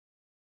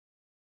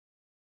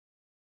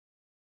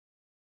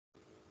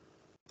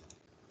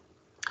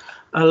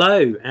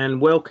Hello and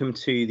welcome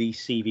to the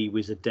CV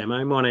Wizard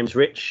demo. My name's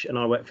Rich and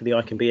I work for the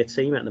icanbea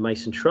team at the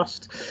Mason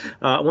Trust.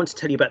 I want to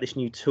tell you about this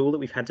new tool that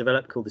we've had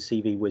developed called the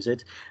CV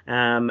Wizard.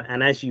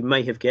 And as you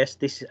may have guessed,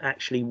 this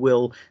actually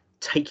will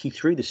take you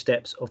through the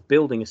steps of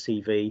building a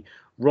CV,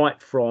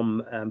 right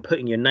from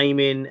putting your name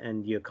in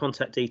and your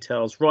contact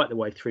details right the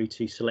way through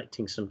to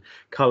selecting some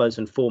colors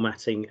and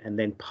formatting and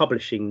then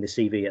publishing the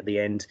CV at the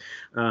end.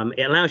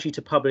 It allows you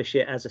to publish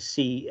it as a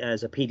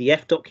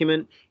PDF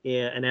document,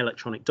 an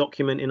electronic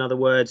document, in other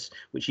words,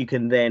 which you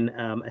can then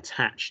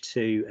attach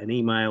to an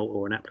email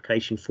or an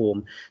application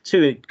form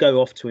to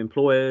go off to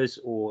employers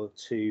or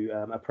to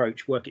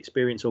approach work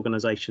experience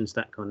organizations,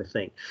 that kind of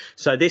thing.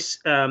 So this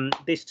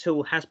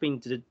tool has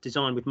been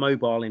designed with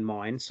mobile in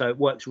mind, so it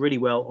works really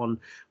well on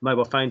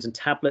mobile phones and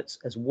tablets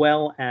as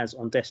well as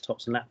on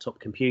desktops and laptop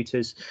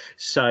computers.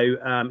 So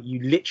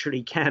you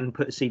literally can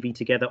put a CV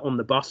together on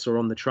the bus or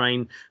on the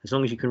train, as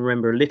long as you can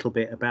remember a little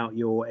bit about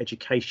your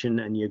education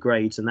and your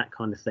grades and that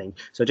kind of thing.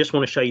 So I just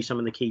want to show you some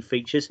of the key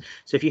features.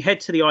 So if you head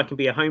to the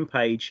icanbea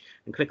homepage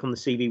and click on the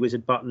CV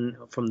Wizard button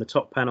from the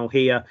top panel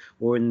here,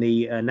 or in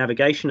the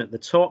navigation at the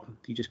top,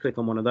 if you just click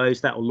on one of those,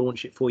 that will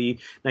launch it for you.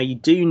 Now you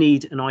do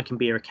need an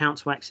icanbea account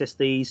to access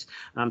these.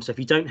 So if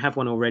you don't have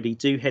one already,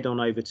 do head on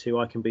over to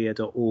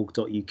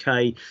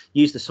icanbea.org.uk,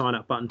 use the sign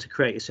up button to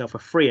create yourself a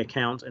free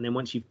account, and then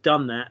once you've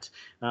done that,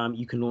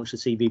 you can launch the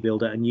CV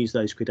Builder and use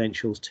those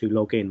credentials to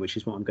log in, which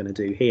is what I'm going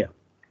to do here.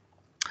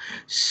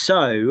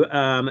 So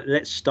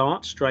let's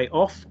start straight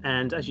off,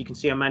 and as you can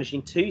see, I'm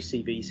managing two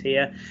CVs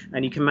here,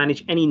 and you can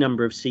manage any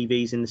number of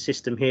CVs in the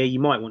system here. You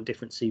might want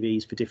different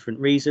CVs for different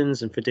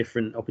reasons and for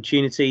different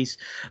opportunities,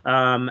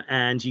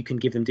 and you can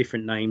give them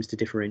different names to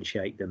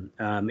differentiate them.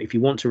 If you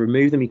want to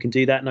remove them, you can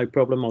do that, no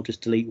problem. I'll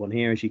just delete one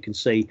here, as you can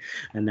see,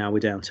 and now we're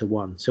down to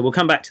one. So we'll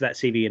come back to that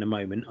CV in a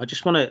moment. I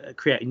just want to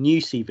create a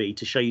new CV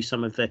to show you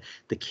some of the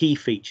key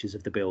features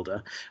of the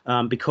builder,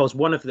 because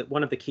one of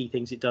the key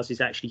things it does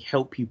is actually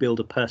help you build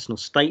a personal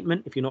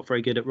statement if you're not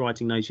very good at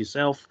writing those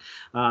yourself.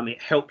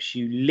 It helps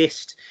you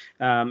list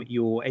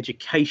your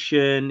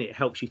education. It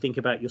helps you think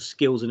about your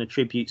skills and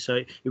attributes. So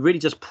it really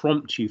does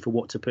prompt you for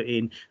what to put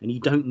in, and you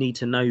don't need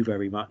to know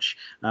very much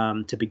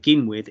to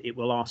begin with. It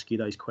will ask you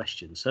those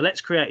questions. So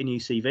let's create a new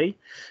CV.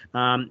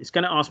 It's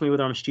going to ask me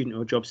whether I'm a student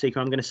or a job seeker.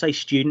 I'm going to say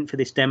student for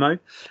this demo, and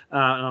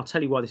I'll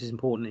tell you why this is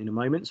important in a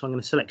moment. So I'm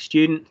going to select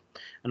student,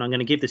 and I'm going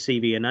to give the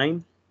CV a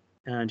name,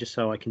 just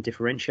so I can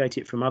differentiate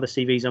it from other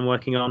CVs I'm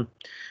working on,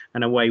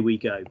 and away we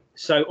go.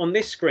 So on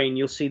this screen,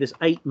 you'll see there's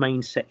 8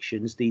 main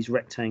sections, these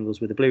rectangles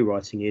with the blue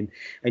writing in,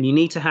 and you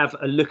need to have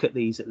a look at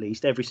these, at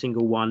least every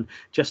single one,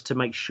 just to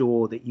make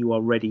sure that you are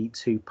ready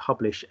to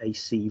publish a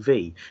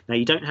CV. Now,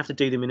 you don't have to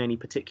do them in any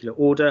particular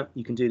order.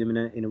 You can do them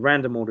in a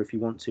random order if you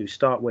want to,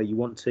 start where you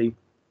want to.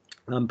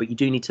 But you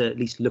do need to at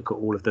least look at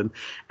all of them.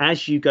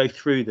 As you go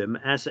through them,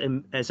 as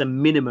a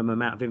minimum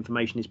amount of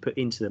information is put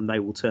into them, they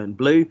will turn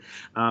blue.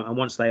 And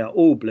once they are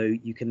all blue,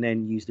 you can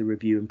then use the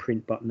review and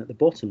print button at the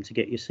bottom to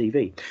get your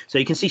CV. So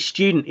you can see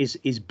student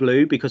is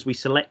blue because we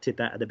selected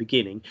that at the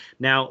beginning.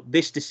 Now,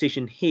 this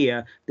decision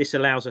here, this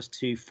allows us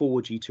to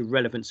forward you to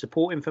relevant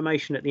support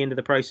information at the end of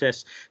the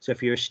process. So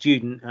if you're a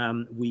student,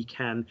 we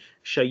can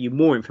show you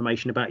more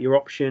information about your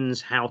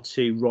options, how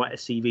to write a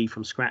CV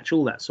from scratch,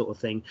 all that sort of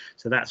thing.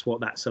 So that's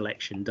what that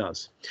selection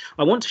does.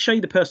 I want to show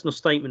you the personal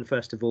statement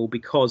first of all,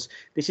 because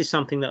this is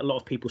something that a lot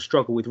of people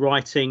struggle with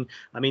writing.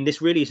 I mean,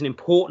 this really is an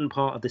important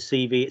part of the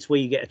CV. It's where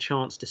you get a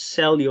chance to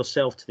sell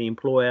yourself to the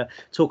employer,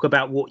 talk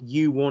about what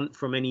you want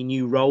from any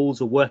new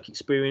roles or work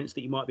experience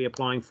that you might be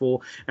applying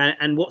for,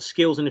 and what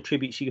skills and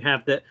attributes you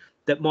have that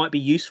might be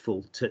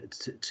useful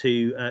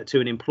to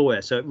an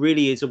employer. So it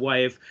really is a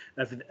way of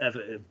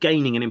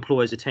gaining an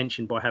employer's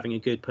attention by having a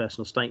good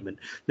personal statement.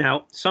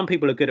 Now, some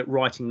people are good at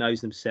writing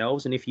those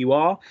themselves, and if you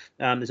are,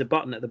 there's a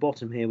button at the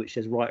bottom here which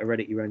says write or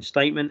edit your own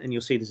statement, and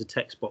you'll see there's a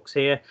text box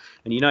here,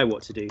 and you know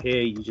what to do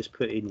here. You just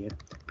put in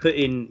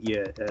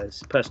your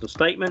personal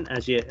statement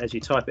as you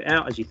type it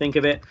out, as you think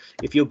of it.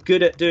 If you're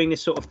good at doing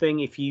this sort of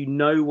thing, if you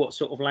know what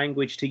sort of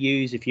language to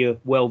use, if you're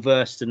well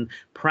versed and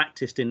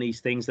practiced in these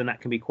things, then that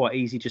can be quite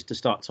easy just to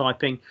start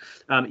typing.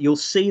 You'll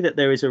see that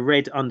there is a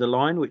red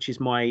underline, which is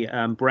my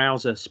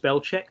browser spell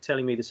check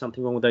telling me there's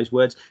something wrong with those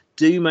words.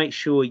 Do make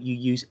sure you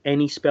use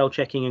any spell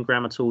checking and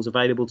grammar tools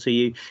available to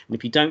you. And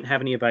if you don't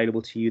have any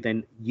available to you,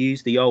 then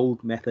use the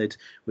old method,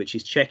 which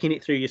is checking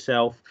it through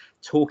yourself,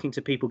 talking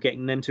to people,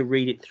 getting them to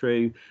read it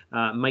through.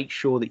 Make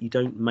sure that you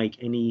don't make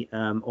any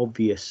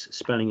obvious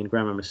spelling and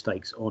grammar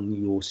mistakes on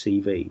your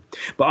CV.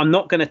 But I'm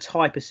not going to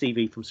type a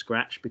CV from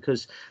scratch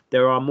because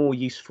there are more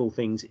useful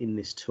things in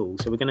this tool.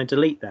 So we're going to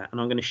delete that, and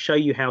I'm going to show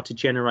you how to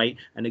generate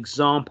an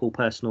example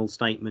personal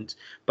statement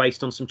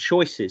based on some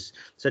choices.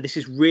 So this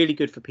is really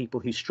good for people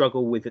who struggle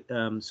with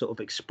sort of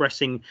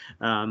expressing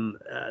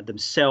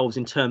themselves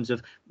in terms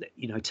of,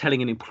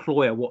 telling an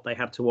employer what they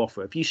have to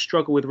offer. If you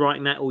struggle with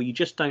writing that, or you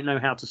just don't know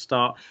how to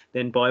start,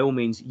 then by all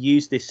means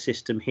use this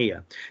system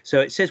here. So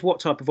it says what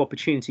type of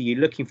opportunity you're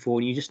looking for,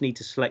 and you just need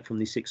to select from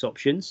these 6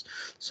 options.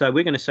 So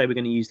we're going to say we're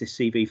going to use this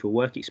CV for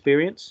work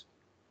experience.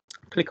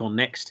 Click on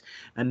next,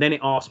 and then it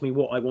asks me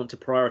what I want to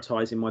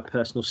prioritize in my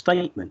personal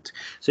statement.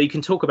 So you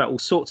can talk about all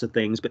sorts of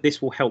things, but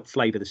this will help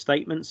flavor the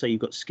statement. So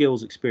you've got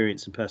skills,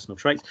 experience, and personal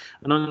traits.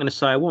 And I'm going to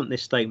say I want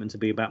this statement to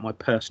be about my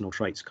personal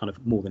traits, kind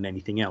of more than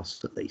anything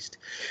else, at least.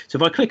 So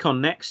if I click on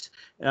next,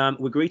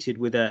 we're greeted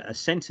with a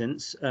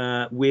sentence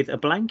with a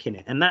blank in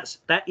it, and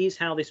that is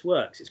how this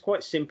works. It's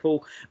quite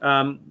simple.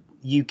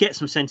 You get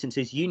some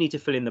sentences, you need to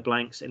fill in the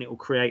blanks, and it will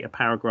create a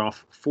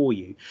paragraph for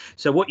you.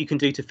 So what you can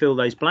do to fill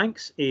those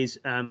blanks is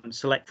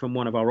select from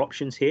one of our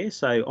options here.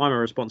 So I'm a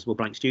responsible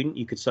blank student.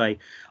 You could say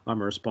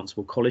I'm a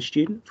responsible college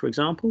student, for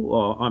example,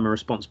 or I'm a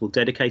responsible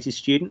dedicated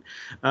student.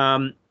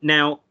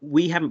 Now,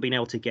 we haven't been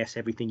able to guess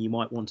everything you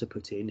might want to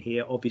put in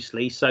here,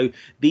 obviously. So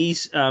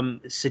these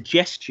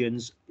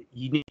suggestions,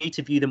 you need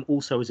to view them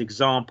also as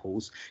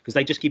examples, because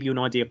they just give you an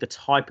idea of the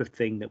type of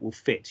thing that will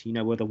fit, you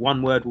know, whether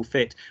one word will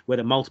fit,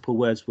 whether multiple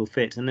words will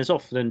fit, and there's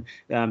often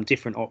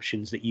different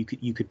options that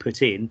you could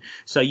put in.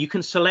 So you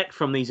can select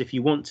from these if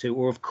you want to,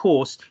 or of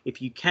course,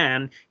 if you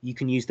can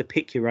use the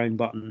pick your own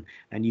button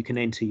and you can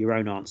enter your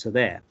own answer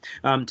there.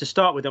 To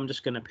start with, I'm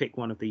just going to pick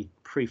one of the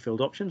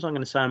pre-filled options. I'm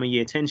going to say I'm a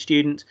year 10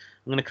 student.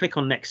 I'm going to click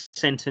on next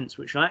sentence,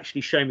 which will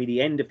actually show me the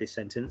end of this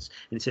sentence,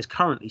 and it says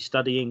currently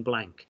studying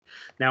blank.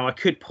 Now I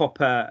could pop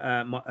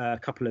a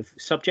couple of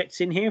subjects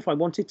in here if I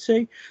wanted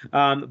to,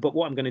 but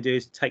what I'm going to do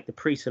is take the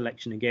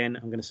pre-selection again.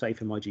 I'm going to say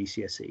for my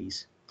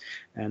GCSEs.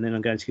 And then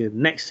I'm going to the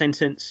next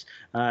sentence.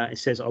 It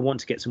says I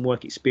want to get some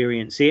work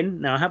experience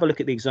in. Now have a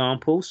look at the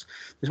examples.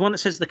 There's one that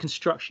says the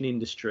construction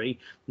industry.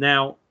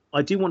 Now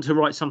I do want to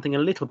write something a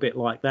little bit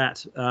like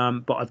that,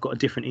 but I've got a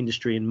different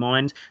industry in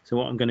mind. So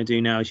what I'm going to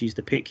do now is use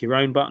the pick your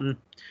own button,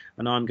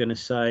 and I'm going to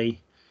say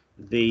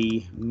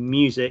the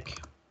music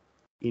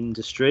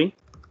industry.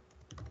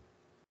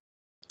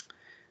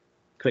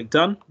 Click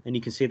done, and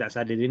you can see that's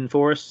added in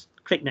for us.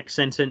 Click next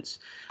sentence.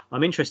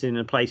 I'm interested in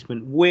a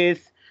placement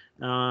with,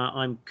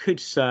 I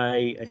could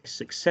say a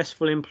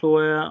successful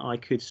employer. I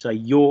could say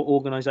your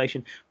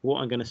organization. What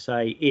I'm going to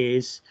say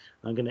is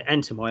I'm going to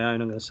enter my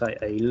own. I'm going to say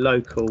a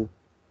local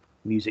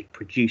music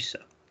producer.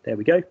 There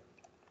we go.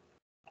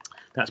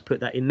 That's put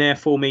that in there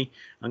for me.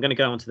 I'm going to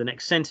go on to the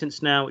next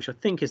sentence now, which I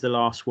think is the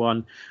last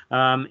one.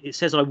 It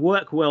says I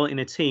work well in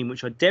a team,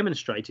 which I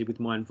demonstrated with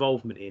my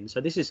involvement in. So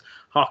this is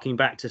harking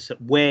back to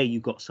where you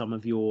got some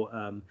of your,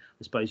 I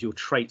suppose, your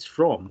traits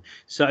from.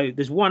 So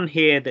there's one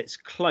here that's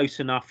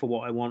close enough for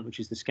what I want, which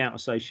is the Scout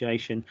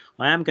Association.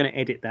 I am going to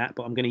edit that,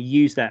 but I'm going to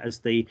use that as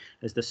the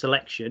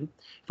selection.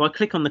 If I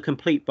click on the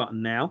complete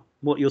button now,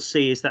 what you'll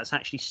see is that's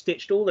actually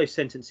stitched all those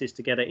sentences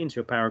together into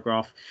a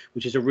paragraph,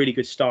 which is a really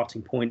good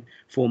starting point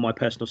for my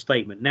personal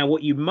statement. Now,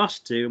 what you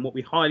must do, and what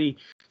we highly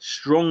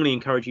strongly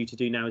encourage you to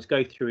do now, is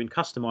go through and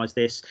customize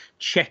this,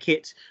 check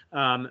it,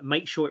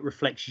 make sure it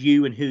reflects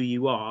you and who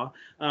you are.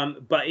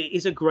 But it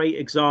is a great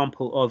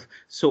example of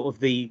sort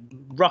of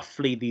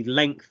roughly the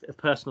length of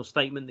personal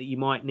statement that you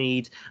might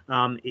need.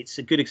 It's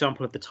a good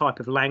example of the type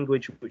of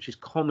language which is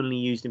commonly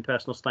used in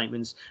personal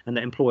statements and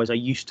that employers are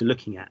used to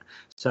looking at.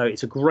 So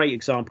it's a great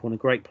example and a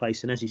great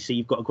place. And as you see,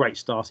 you've got a great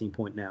starting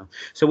point now.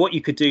 So what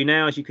you could do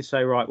now is you could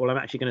say, right, well, I'm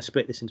actually going to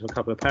split this into a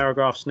couple of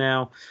paragraphs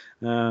now,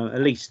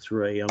 at least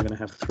 3. I'm going to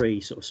have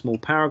 3 sort of small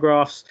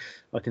paragraphs.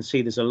 I can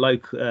see there's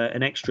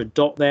an extra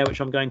dot there,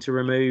 which I'm going to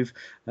remove.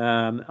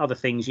 Other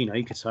things, you know,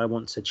 you could say I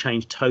want to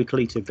change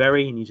totally to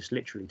very, and you just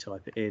literally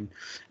type it in.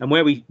 And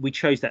where we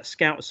chose that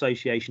Scout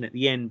Association at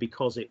the end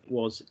because it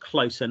was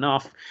close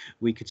enough,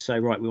 we could say,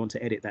 right, we want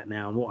to edit that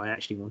now. And what I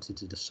actually wanted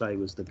to say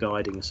was the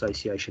Guiding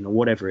Association or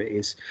whatever it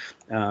is.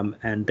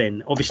 And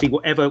then obviously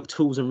whatever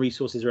tools and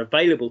resources are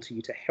available to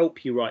you to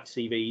help you write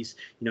CVs,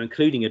 you know,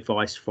 including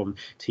advice from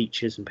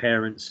teachers and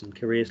parents and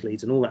careers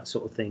leads and all that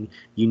sort of thing,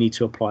 you need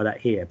to apply that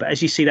here. But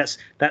as you see, that's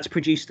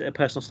produced a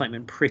personal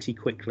statement pretty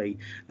quickly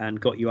and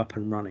got you up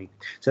and running.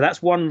 So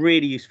that's one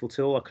really useful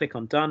tool. I'll click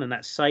on done and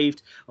that's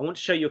saved. I want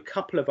to show you a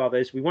couple of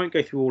others. We won't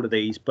go through all of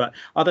these, but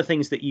other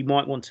things that you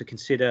might want to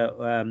consider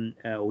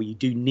or you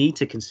do need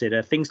to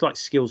consider, things like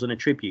skills and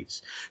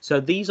attributes. So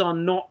these are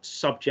not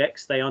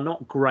subjects, they are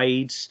not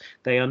grades,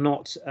 they are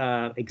not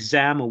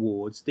exam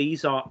awards.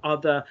 These are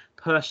other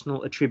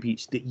personal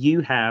attributes that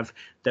you have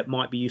that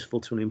might be useful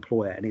to an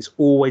employer, and it's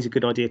always a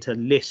good idea to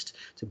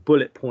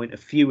bullet point a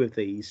few of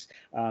these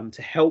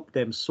to help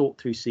them sort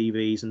through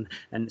CVs,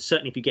 and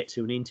certainly if you get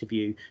to an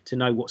interview, to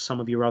know what some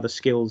of your other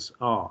skills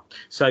are.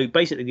 So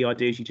basically the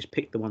idea is you just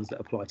pick the ones that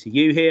apply to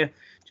you here.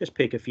 Just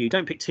pick a few.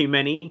 Don't pick too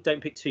many. Don't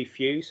pick too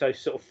few. So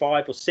sort of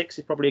 5 or 6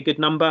 is probably a good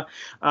number.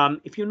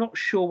 If you're not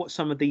sure what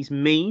some of these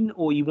mean,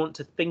 or you want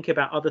to think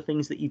about other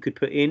things that you could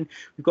put in,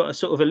 we've got a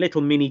sort of a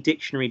little mini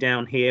dictionary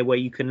down here where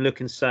you can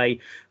look and say,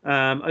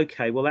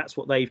 okay, well, that's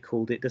what they've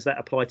called it. Does that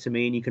apply to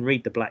me? And you can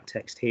read the black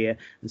text here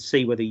and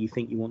see whether you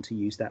think you want to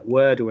use that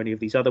word or any of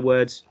these other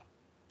words.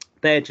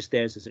 They're just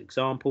there as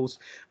examples.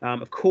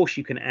 Of course,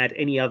 you can add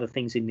any other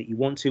things in that you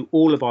want to.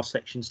 All of our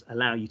sections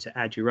allow you to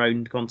add your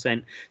own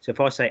content. So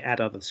if I say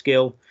add other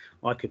skill,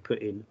 I could put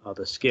in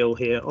other skill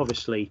here.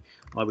 Obviously,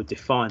 I would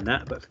define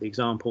that, but for the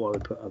example, I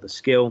would put other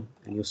skill,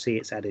 and you'll see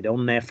it's added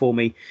on there for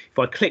me. If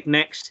I click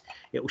next,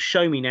 it will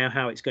show me now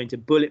how it's going to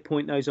bullet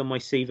point those on my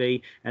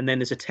CV, and then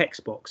there's a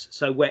text box.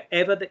 So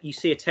wherever that you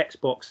see a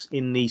text box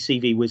in the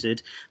CV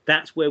wizard,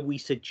 that's where we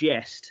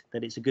suggest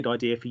that it's a good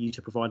idea for you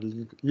to provide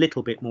a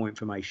little bit more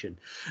information.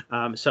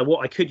 So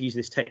what I could use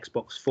this text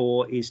box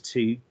for is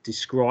to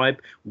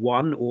describe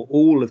one or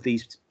all of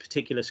these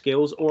particular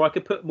skills, or I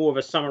could put more of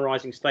a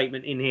summarizing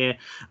statement in here.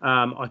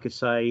 I could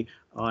say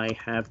I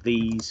have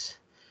these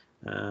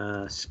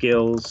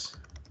skills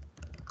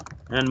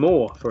and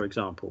more, for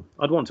example.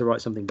 I'd want to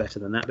write something better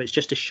than that, but it's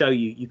just to show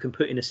you, you can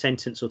put in a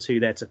sentence or two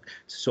there to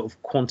sort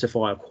of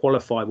quantify or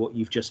qualify what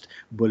you've just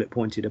bullet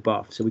pointed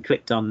above. So we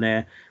click done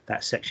there,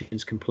 that section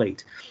is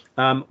complete.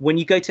 When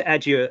you go to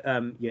add your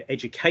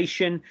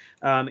education,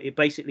 it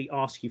basically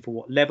asks you for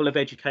what level of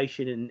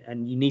education,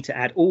 and you need to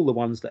add all the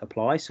ones that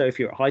apply. So if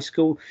you're at high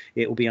school,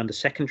 it will be under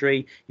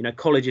secondary,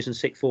 colleges and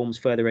sixth forms,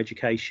 further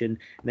education,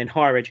 and then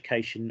higher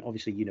education,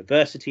 obviously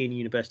university and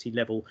university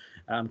level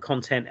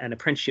content, and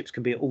apprenticeships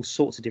can be at all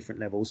sorts of different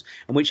levels.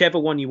 And whichever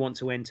one you want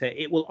to enter,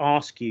 it will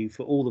ask you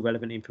for all the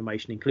relevant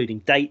information, including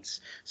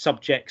dates,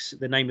 subjects,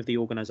 the name of the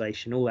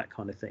organization, all that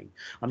kind of thing.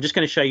 I'm just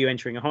going to show you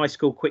entering a high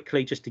school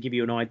quickly, just to give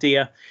you an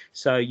idea.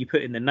 So you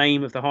put in the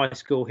name of the high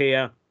school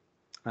here,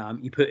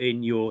 you put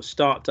in your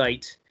start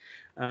date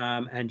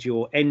and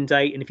your end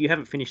date, and if you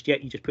haven't finished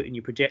yet, you just put in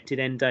your projected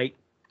end date.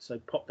 So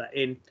pop that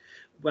in.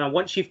 Well,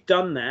 once you've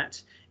done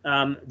that,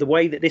 the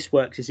way that this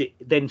works is it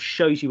then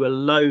shows you a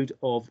load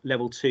of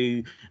level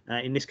 2,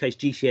 in this case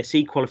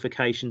GCSE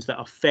qualifications that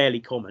are fairly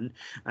common,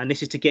 and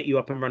this is to get you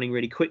up and running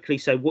really quickly.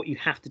 So what you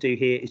have to do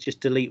here is just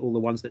delete all the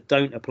ones that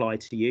don't apply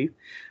to you,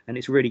 and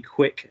it's really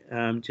quick.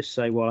 Just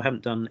say, well, I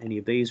haven't done any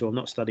of these, or I'm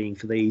not studying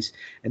for these,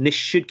 and this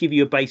should give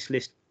you a base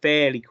list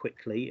fairly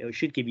quickly. It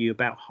should give you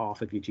about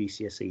half of your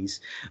GCSEs,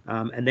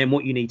 and then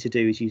what you need to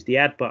do is use the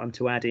add button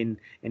to add in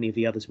any of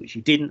the others which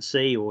you didn't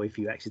see, or if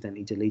you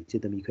accidentally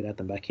deleted them, you could add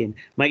them back in.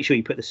 Make sure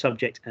you put the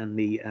subject and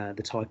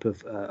the type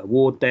of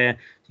award there.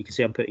 You can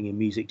see I'm putting in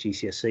music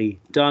GCSE,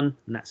 done,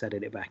 and that's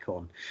added it back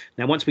on.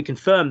 Now once we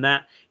confirm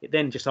that, it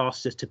then just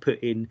asks us to put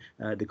in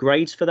the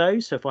grades for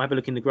those. So if I have a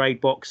look in the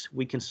grade box,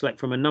 we can select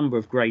from a number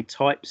of grade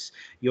types.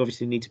 You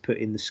obviously need to put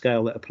in the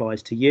scale that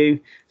applies to you,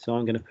 so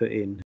I'm going to put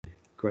in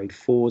grade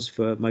 4s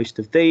for most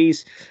of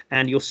these,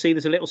 and you'll see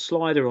there's a little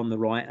slider on the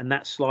right, and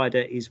that slider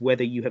is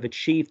whether you have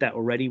achieved that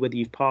already, whether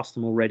you've passed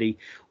them already,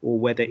 or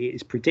whether it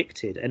is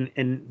predicted,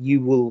 and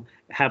you will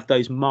have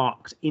those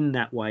marked in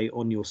that way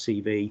on your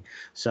CV.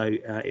 So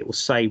it will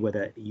say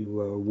whether you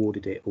were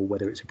awarded it or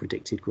whether it's a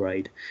predicted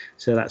grade.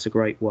 So that's a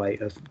great way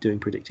of doing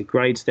predicted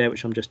grades there,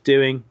 which I'm just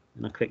doing,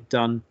 and I click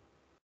done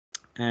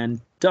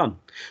and done.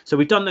 So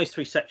we've done those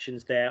 3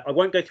 sections there. I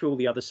won't go through all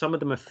the others. Some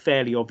of them are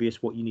fairly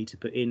obvious what you need to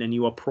put in, and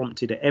you are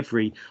prompted at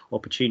every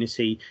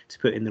opportunity to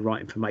put in the right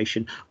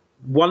information.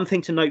 One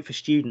thing to note for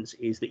students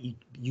is that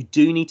you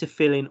do need to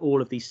fill in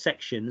all of these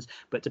sections,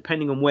 but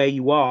depending on where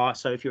you are,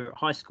 so if you're at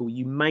high school,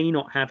 you may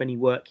not have any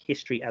work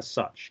history as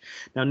such.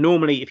 Now,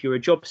 normally, if you're a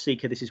job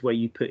seeker, this is where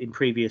you put in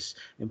previous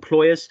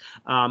employers,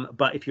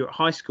 but if you're at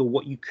high school,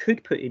 what you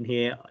could put in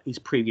here is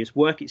previous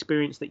work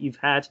experience that you've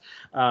had,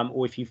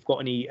 or if you've got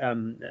any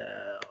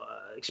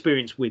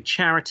experience with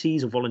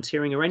charities or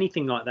volunteering or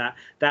anything like that,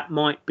 that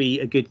might be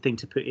a good thing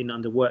to put in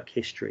under work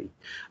history.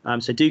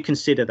 So do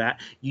consider that.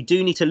 You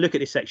do need to look at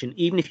this section.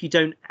 Even if you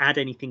don't add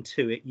anything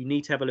to it, you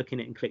need to have a look in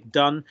it and click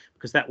done,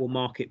 because that will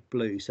mark it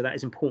blue. So that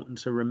is important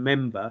to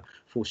remember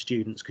for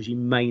students, because you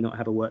may not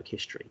have a work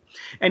history.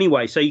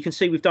 Anyway, so you can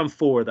see we've done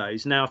 4 of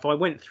those. Now, if I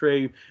went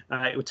through,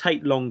 it would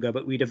take longer,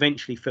 but we'd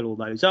eventually fill all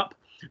those up.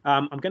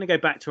 I'm going to go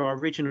back to our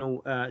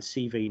original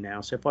CV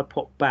now. So if I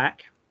pop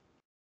back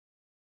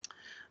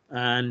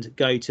and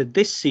go to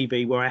this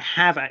CV where I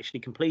have actually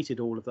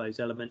completed all of those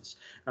elements,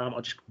 I'll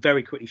just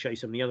very quickly show you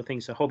some of the other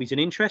things. So hobbies and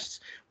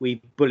interests,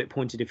 we bullet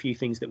pointed a few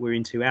things that we're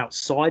into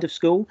outside of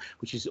school,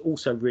 which is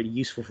also really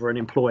useful for an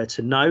employer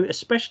to know,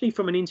 especially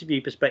from an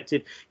interview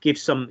perspective.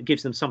 Gives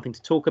them something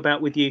to talk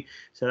about with you.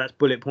 So that's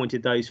bullet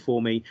pointed those for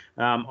me.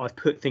 I've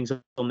put things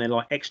on there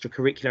like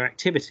extracurricular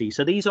activities.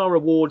 So these are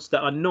awards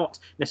that are not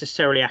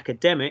necessarily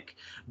academic,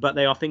 but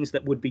they are things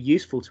that would be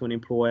useful to an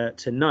employer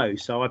to know.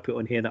 So I put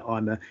on here that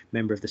I'm a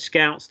member of the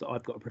Scouts, that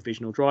I've got a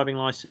provisional driving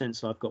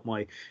license, I've got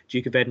my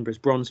Duke of Edinburgh's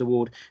Bronze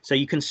Award. So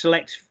you can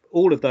select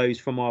all of those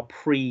from our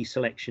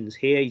pre-selections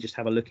here. You just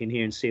have a look in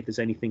here and see if there's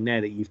anything there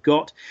that you've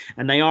got,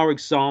 and they are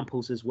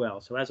examples as well.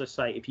 So as I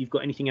say, if you've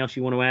got anything else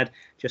you want to add,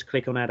 just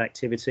click on add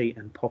activity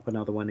and pop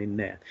another one in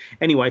there.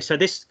 Anyway, so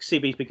this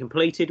CV's been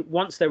completed.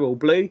 Once they're all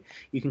blue,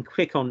 you can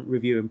click on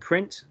review and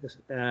print,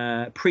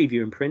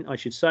 preview and print I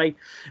should say,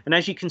 and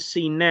as you can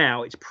see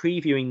now, it's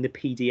previewing the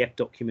PDF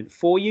document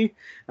for you.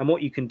 And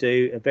what you can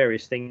do are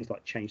various things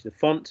like change the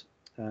font.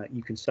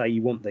 You can say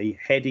you want the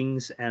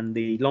headings and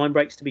the line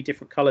breaks to be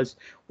different colors,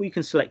 or you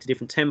can select a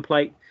different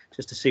template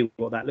just to see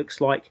what that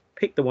looks like.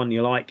 Pick the one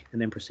you like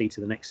and then proceed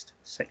to the next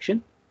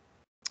section.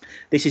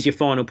 This is your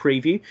final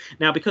preview.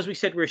 Now, because we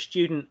said we're a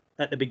student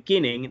at the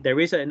beginning, there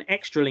is an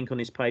extra link on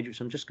this page,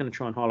 which I'm just going to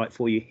try and highlight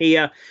for you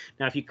here.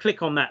 Now, if you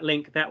click on that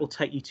link, that will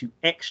take you to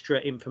extra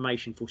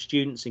information for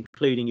students,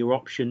 including your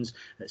options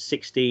at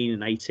 16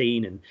 and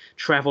 18 and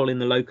travel in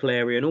the local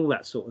area and all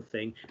that sort of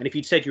thing. And if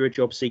you said you're a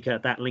job seeker,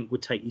 that link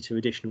would take you to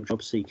additional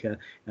job seeker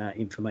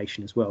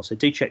information as well. So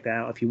do check that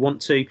out if you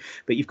want to.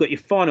 But you've got your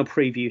final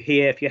preview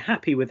here. If you're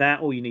happy with that,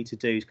 all you need to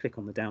do is click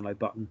on the download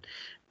button.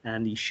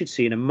 And you should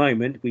see in a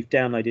moment, we've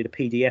downloaded a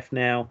PDF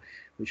now,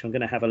 which I'm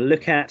going to have a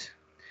look at.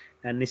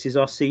 And this is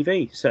our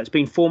CV. So it's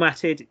been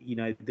formatted. You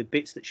know, the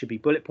bits that should be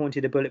bullet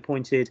pointed are bullet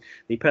pointed.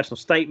 The personal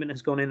statement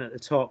has gone in at the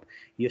top.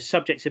 Your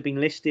subjects have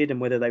been listed and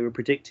whether they were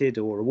predicted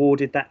or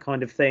awarded, that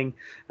kind of thing.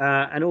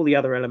 And all the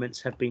other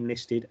elements have been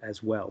listed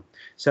as well.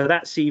 So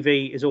that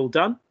CV is all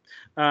done.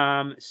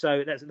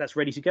 So that's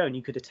ready to go, and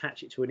you could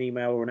attach it to an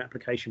email or an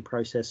application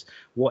process,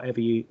 whatever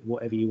you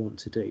want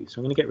to do. So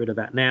I'm going to get rid of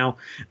that now.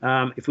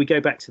 If we go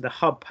back to the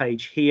hub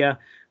page here,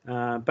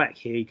 back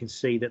here, you can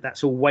see that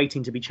that's all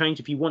waiting to be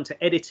changed. If you want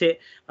to edit it,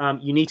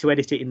 you need to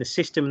edit it in the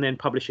system and then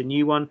publish a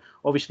new one.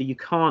 Obviously, you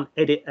can't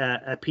edit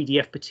a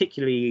PDF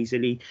particularly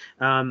easily.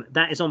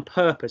 That is on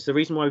purpose. The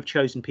reason why we've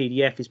chosen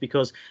PDF is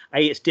because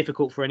A, it's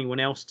difficult for anyone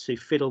else to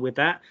fiddle with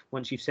that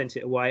once you've sent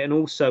it away, and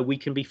also we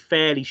can be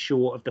fairly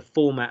sure of the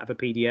format of a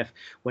PDF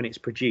when it's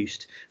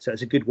produced. So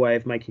it's a good way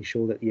of making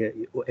sure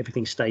that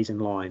everything stays in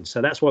line.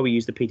 So that's why we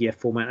use the PDF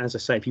format. As I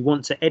say, if you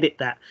want to edit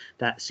that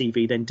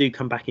CV, then do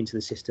come back into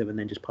the system and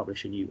then just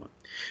publish a new one.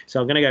 So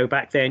I'm going to go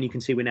back there, and you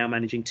can see we're now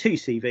managing 2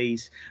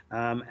 CVs,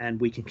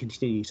 and we can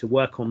continue to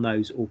work on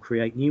those or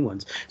create new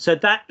ones. So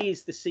that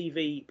is the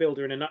CV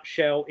builder in a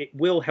nutshell. It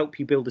will help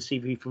you build a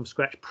CV from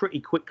scratch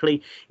pretty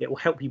quickly. It will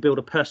help you build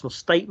a personal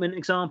statement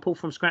example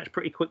from scratch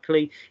pretty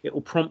quickly. It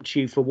will prompt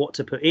you for what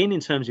to put in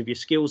terms of your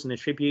skills and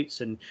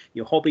attributes and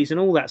your hobbies and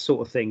all that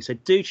sort of thing. So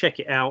do check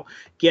it out,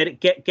 get a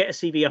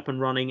CV up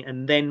and running,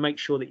 and then make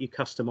sure that you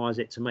customize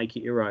it to make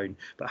it your own.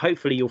 But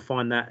hopefully you'll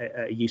find that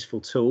a useful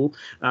tool.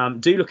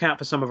 Do look out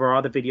for some of our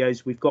other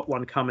videos. We've got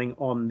one coming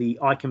on the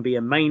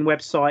icanbea main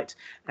website,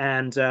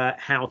 and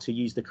how to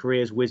use the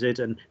careers wizard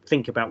and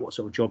think about what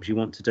sort of jobs you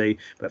want to do.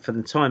 But for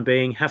the time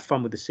being, have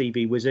fun with the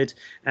CV wizard,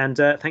 and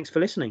thanks for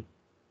listening.